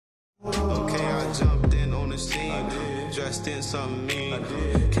the scene, dressed in something mean.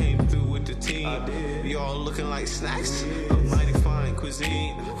 Came through with the team. We all looking like snacks. A mighty fine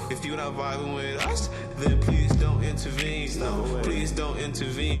cuisine. If you're not vibing with us, then please don't intervene. No, please don't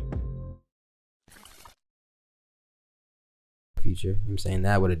intervene. Future, you know what I'm saying,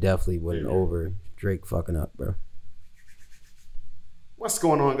 that would have definitely went over Drake fucking up, bro. What's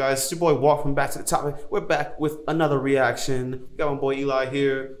going on, guys? It's your boy Walt from Back to the Topic. We're back with another reaction. We got my boy Eli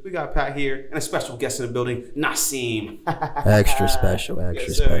here, we got Pat here, and a special guest in the building, Nasim. Extra special,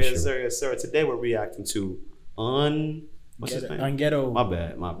 extra special. Yes, sir, yes, sir. Today we're reacting to what's his name? Unghetto. My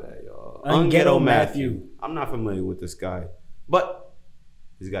bad, y'all. Unghetto Mathieu. I'm not familiar with this guy, but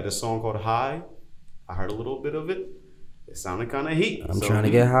he's got this song called High. I heard a little bit of it. It sounded kind of heat. I'm trying to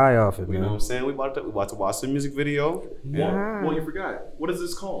get high off it, man. You know what I'm saying? We about to watch the music video. Yeah. Well, you forgot. What is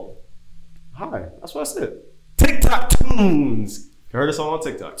this called? Hi. That's what I said. TikTok tunes. You heard us all on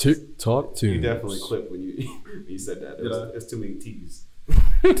TikTok. TikTok tunes. You definitely clipped when you said that. There's too many T's.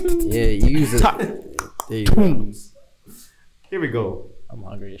 Yeah, you use it. There you go. Here we go. I'm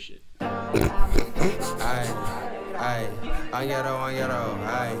hungry as shit. What?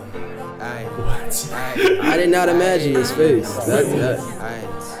 I did not imagine his face.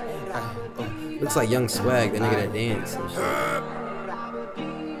 Looks like Young Swag, the nigga that dance and shit.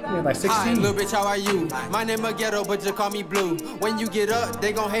 Yeah, like 16. Hi, little bitch, how are you? My name Unghetto, but you call me Blue. When you get up,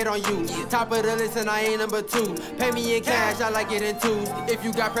 they gon' hate on you. Top of the list and I ain't number 2. Pay me in cash, I like it in 2s. If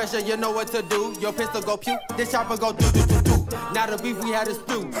you got pressure, you know what to do. Your pistol go pew, this chopper go do. Now the beef we had is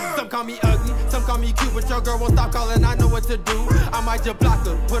stew. Some call me ugly, some call me cute, but your girl won't stop calling, I know what to do. I might just block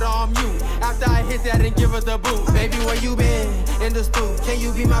her, put her on mute. After I hit that and give her the boot. Baby, where you been? In the stool. Can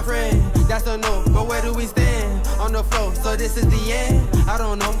you be my friend? That's a no, but where do we stand? On the floor, so this is the end? I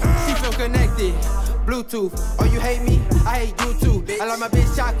don't know. She feel connected. Bluetooth. Oh, you hate me? I hate you too. I like my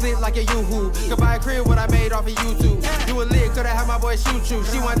bitch chocolate like a yoo-hoo. Could buy a crib what I made off of YouTube. You a lick, coulda had my boy shoot you.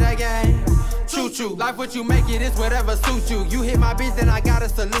 She want that gang. Choo-choo. Life what you make it is whatever suits you. You hit my bitch, then I gotta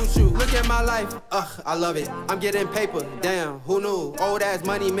salute you. Look at my life. I love it. I'm getting paper. Damn, who knew? Old ass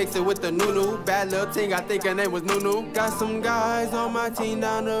money mix it with the new. Bad little thing, I think her name was Nunu. Got some guys on my team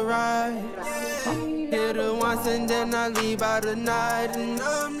down the ride. Hit her once and then I leave out the night. And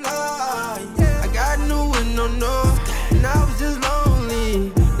I'm like, I got new window, no. And I was just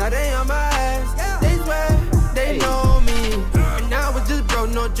lonely. Now they on my ass. They swear they know me. And now it's just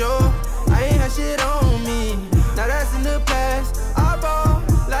broke, no joke. I ain't had shit on me. Now that's in the past. I ball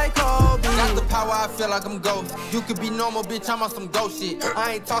like Kobe. Got the power, I feel like I'm ghost. You could be normal, bitch, I'm on some ghost shit.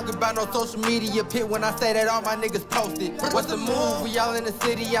 I ain't talking about no social media pit when I say that all my niggas posted. What's the move? We all in the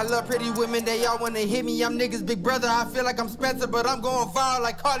city. I love pretty women, they all wanna hit me. I'm niggas big brother. I feel like I'm Spencer, but I'm going viral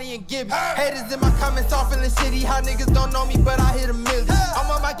like Cardi and Gibby. Haters in my comments all feeling shitty. How niggas don't know me, but I hit a million. I'm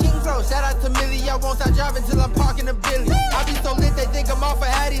on my king flow, shout out to Millie. I won't stop driving till I'm parking a Billy. I be so lit, they think I'm off a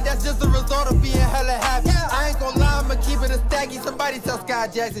Hattie. That's just a result of being hella happy. I ain't gon' lie, I'ma keep it a staggy. Somebody tell Sky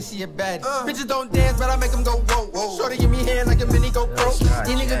Jackson she a baddie. Bitches don't dance, but I make them go whoa. Shorty give me hand like a mini GoPro.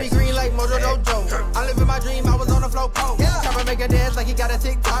 These niggas be green like Mojo Dojo. I live in my dream, I was on the floor pole. Chopper make a dance like he got a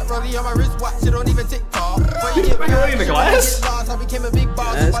TikTok. Rollie on my wristwatch, you don't even TikTok. When you get in the glass? lost, I became a big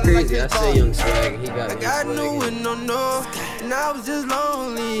boss. That's crazy. I say Young Swag. He got I got new window, no. And I was just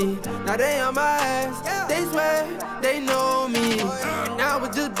lonely. Now they on my ass. They swear they know me. And now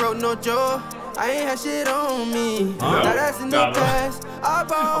it's just broke, no joke. I ain't had shit on me. Now that's in the past. I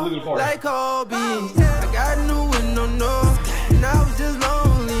ball like Kobe. I got new window, no. And I was just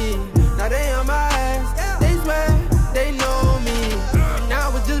lonely. Now they on my ass. They swear they know me. And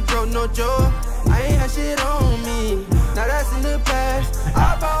now it's just broke, no joke. I ain't had shit on me. Now that's in the past.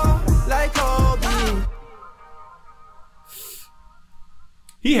 I ball like Kobe.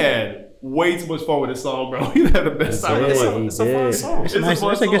 He had way too much fun with this song, bro. He had the best time of the song. It's a fun song. It's a nice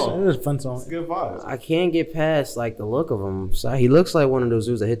song. It is a fun song. It's good vibes. I can't get past like the look of him. So he looks like one of those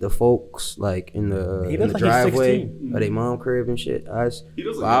dudes that hit the folks like in the driveway of their mom crib and shit. I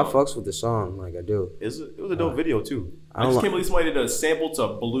fucks with the song, like I do. It was a dope video too. I just can't believe somebody did a sample to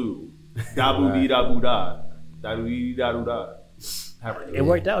Blue. Da boo dee da boo da. Da doo dee da doo da. It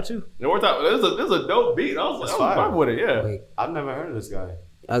worked out too. It worked out. It was a dope beat. I was fine with it. Yeah. Like, I've never heard of this guy.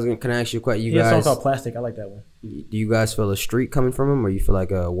 Can I ask you a question? You He has a guys, song called Plastic. I like that one. do you guys feel a streak coming from him, or you feel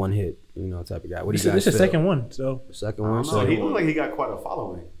like a one hit, type of guy? What do you guys This is feel? the second one, so. Second one. So he looked like he got quite a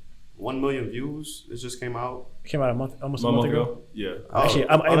following. 1 million views. It just came out. It came out almost a month ago. Yeah. Oh, Actually,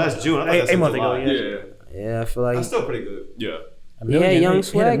 that's June. a month ago. Yeah. Yeah, I feel like that's still pretty good. Yeah. Young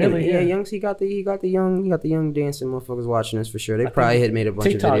Swag. He got the young dancing motherfuckers watching us for sure. They probably had made a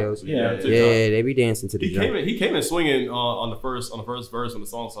bunch TikTok, of videos. Yeah, they be dancing to the. He came in swinging on the first verse when the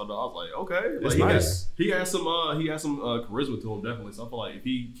song started. I was like, okay, like, nice. he has some charisma to him definitely. So I feel like if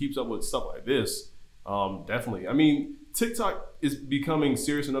he keeps up with stuff like this, definitely. I mean, TikTok is becoming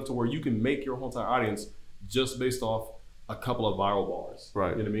serious enough to where you can make your whole entire audience just based off a couple of viral bars.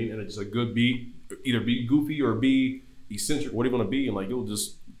 Right. You know what I mean? And it's just a good beat, either be goofy or be eccentric, what do you want to be? And like, you'll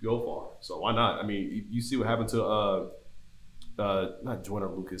just go far. So why not? I mean, you see what happened to, not Joyner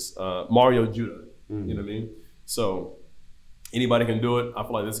Lucas, Mario Judah. Mm-hmm. You know what I mean? So anybody can do it. I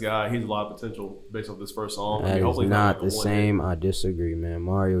feel like this guy, he's a lot of potential based off this first song. That is not the same. I disagree, man.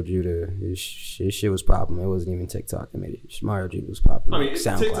 Mario Judah, his shit was popping. It wasn't even TikTok that made it. Mario Judah was popping. I mean,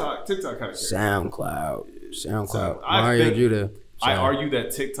 TikTok kind of SoundCloud. Mario Judah. I argue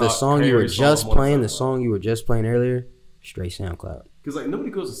that TikTok. The song you were just playing earlier, straight SoundCloud. Because like nobody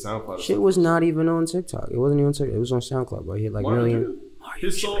goes to SoundCloud. Shit was not even on TikTok. It wasn't even on TikTok. It was on SoundCloud, bro. He had like million.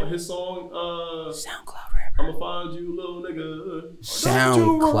 His song. SoundCloud rapper. I'ma find you, little nigga.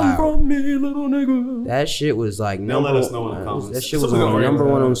 SoundCloud. From me, little nigga. That shit was like number. Let us know in the comments. That shit was on number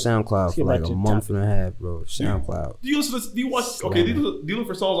one on SoundCloud for like a month and a half, bro. SoundCloud. Do you listen to? Do you watch? Okay. Do you look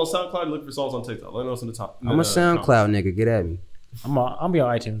for songs on SoundCloud? Do you look for songs on TikTok? Let us know in the top. I'm a SoundCloud nigga. Get at me. I'll be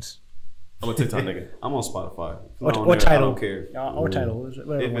on iTunes. I'm a TikTok nigga. I'm on Spotify. What title? I don't care. What title?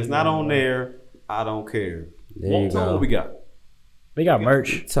 If it's not on there, I don't care. There you go. What we got? We got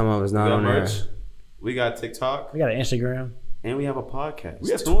merch. Some of us not on there. We got TikTok. We got an Instagram. And we have a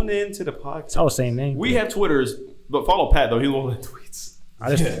podcast. Tune in to the podcast. It's all the same name. We have Twitters, but follow Pat though. He won't tweets.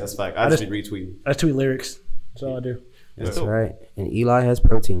 That's fact. I just be retweeting. I tweet lyrics. That's all I do. That's right. And Eli has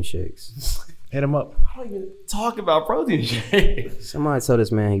protein shakes. Hit him up. I don't even talk about protein shakes. Somebody tell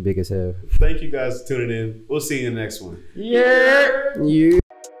this man he big as hell. Thank you guys for tuning in. We'll see you in the next one. Yeah.